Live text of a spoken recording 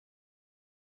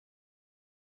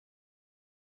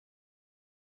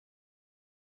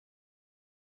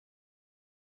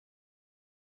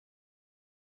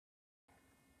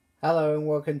Hello and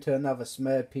welcome to another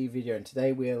Smurfy video, and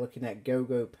today we are looking at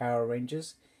Go-Go Power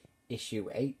Rangers issue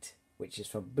 8, which is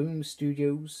from Boom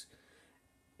Studios,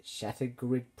 Shattered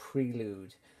Grid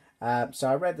Prelude. So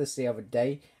I read this the other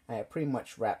day, and it pretty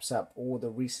much wraps up all the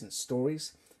recent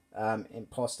stories.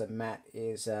 Imposter Matt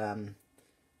is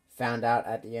found out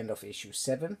at the end of issue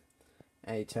 7,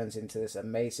 and he turns into this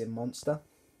amazing monster.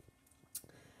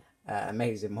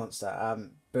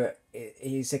 But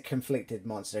he's a conflicted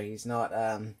monster. He's not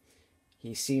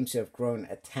he seems to have grown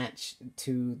attached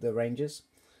to the Rangers,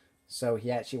 so he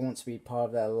actually wants to be part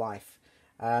of their life.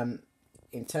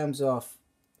 In terms of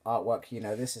artwork,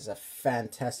 this is a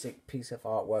fantastic piece of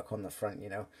artwork on the front.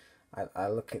 I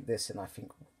look at this and I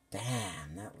think,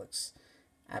 damn, that looks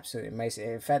absolutely amazing.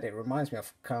 In fact, it reminds me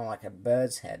of kind of like a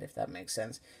bird's head, if that makes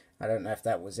sense. I don't know if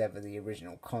that was ever the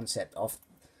original concept of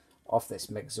this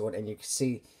Megazord, and you can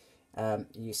see,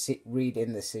 read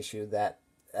in this issue that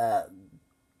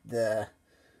the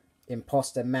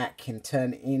imposter Matt can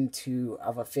turn into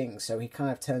other things, so he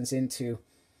kind of turns into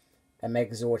a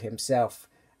Megazord himself,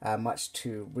 much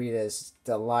to Rita's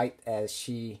delight, as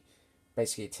she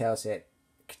basically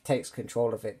takes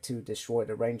control of it to destroy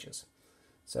the Rangers.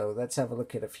 So let's have a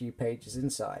look at a few pages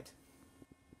inside.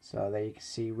 So there you can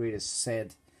see Rita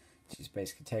said she's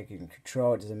basically taking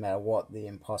control. It doesn't matter what the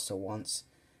imposter wants.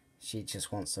 She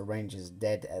just wants the Rangers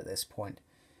dead at this point.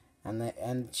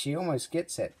 And she almost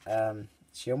gets it.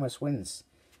 She almost wins.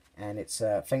 And it's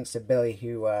thanks to Billy,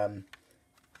 who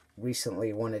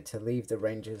recently wanted to leave the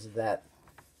Rangers, that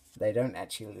they don't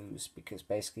actually lose, because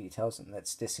basically he tells them,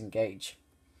 let's disengage.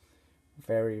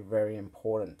 Very, very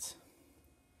important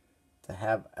to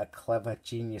have a clever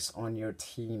genius on your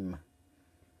team.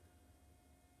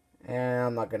 And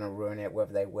I'm not going to ruin it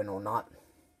whether they win or not.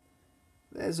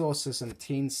 There's also some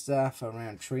teen stuff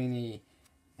around Trini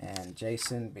and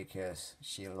Jason, because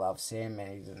she loves him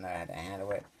and he doesn't know how to handle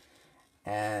it.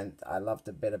 And I love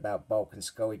the bit about Bulk and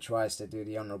Skull. He tries to do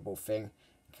the honourable thing.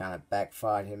 Kind of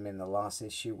backfired him in the last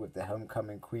issue with the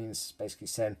Homecoming Queens basically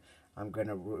saying, I'm going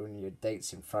to ruin your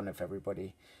dates in front of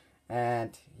everybody.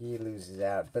 And he loses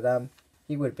out. But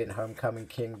he would have been Homecoming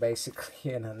King,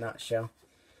 basically, in a nutshell.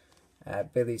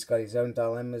 Billy's got his own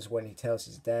dilemmas when he tells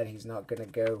his dad he's not going to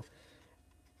go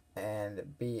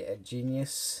and be a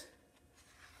genius.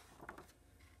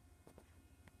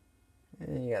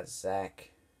 And you got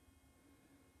Zach.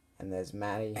 And there's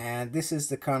Maddie. And this is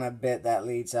the kind of bit that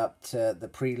leads up to the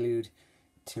prelude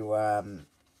to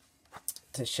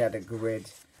Shattered Grid,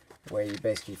 where you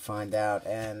basically find out,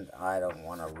 and I don't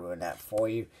want to ruin that for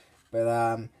you,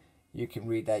 but you can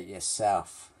read that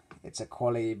yourself. It's a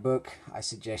quality book. I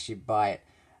suggest you buy it.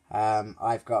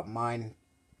 I've got mine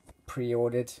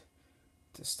pre-ordered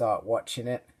to start watching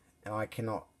it, and I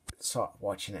cannot start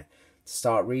watching it to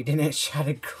start reading it,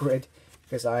 Shattered Grid,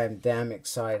 because I am damn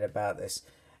excited about this.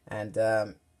 And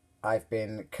I've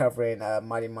been covering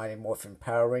Mighty Morphin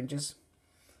Power Rangers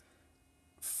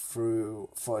for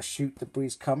Shoot the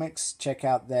Breeze Comics. Check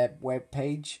out their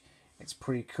webpage. It's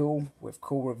pretty cool, with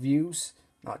cool reviews.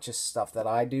 Not just stuff that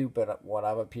I do, but what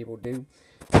other people do.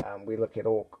 We look at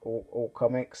all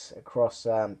comics across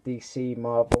DC,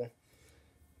 Marvel,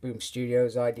 Boom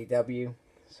Studios, IDW.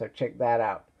 So check that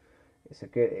out.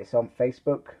 It's on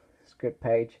Facebook. It's a good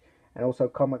page. And also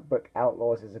Comic Book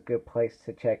Outlaws is a good place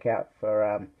to check out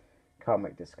for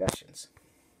comic discussions.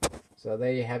 So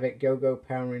there you have it. Go-Go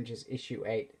Power Rangers issue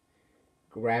 8.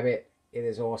 Grab it. It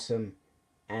is awesome.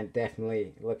 And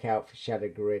definitely look out for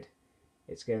Shattered Grid.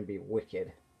 It's going to be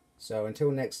wicked. So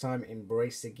until next time,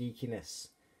 embrace the geekiness.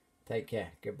 Take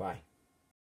care. Goodbye.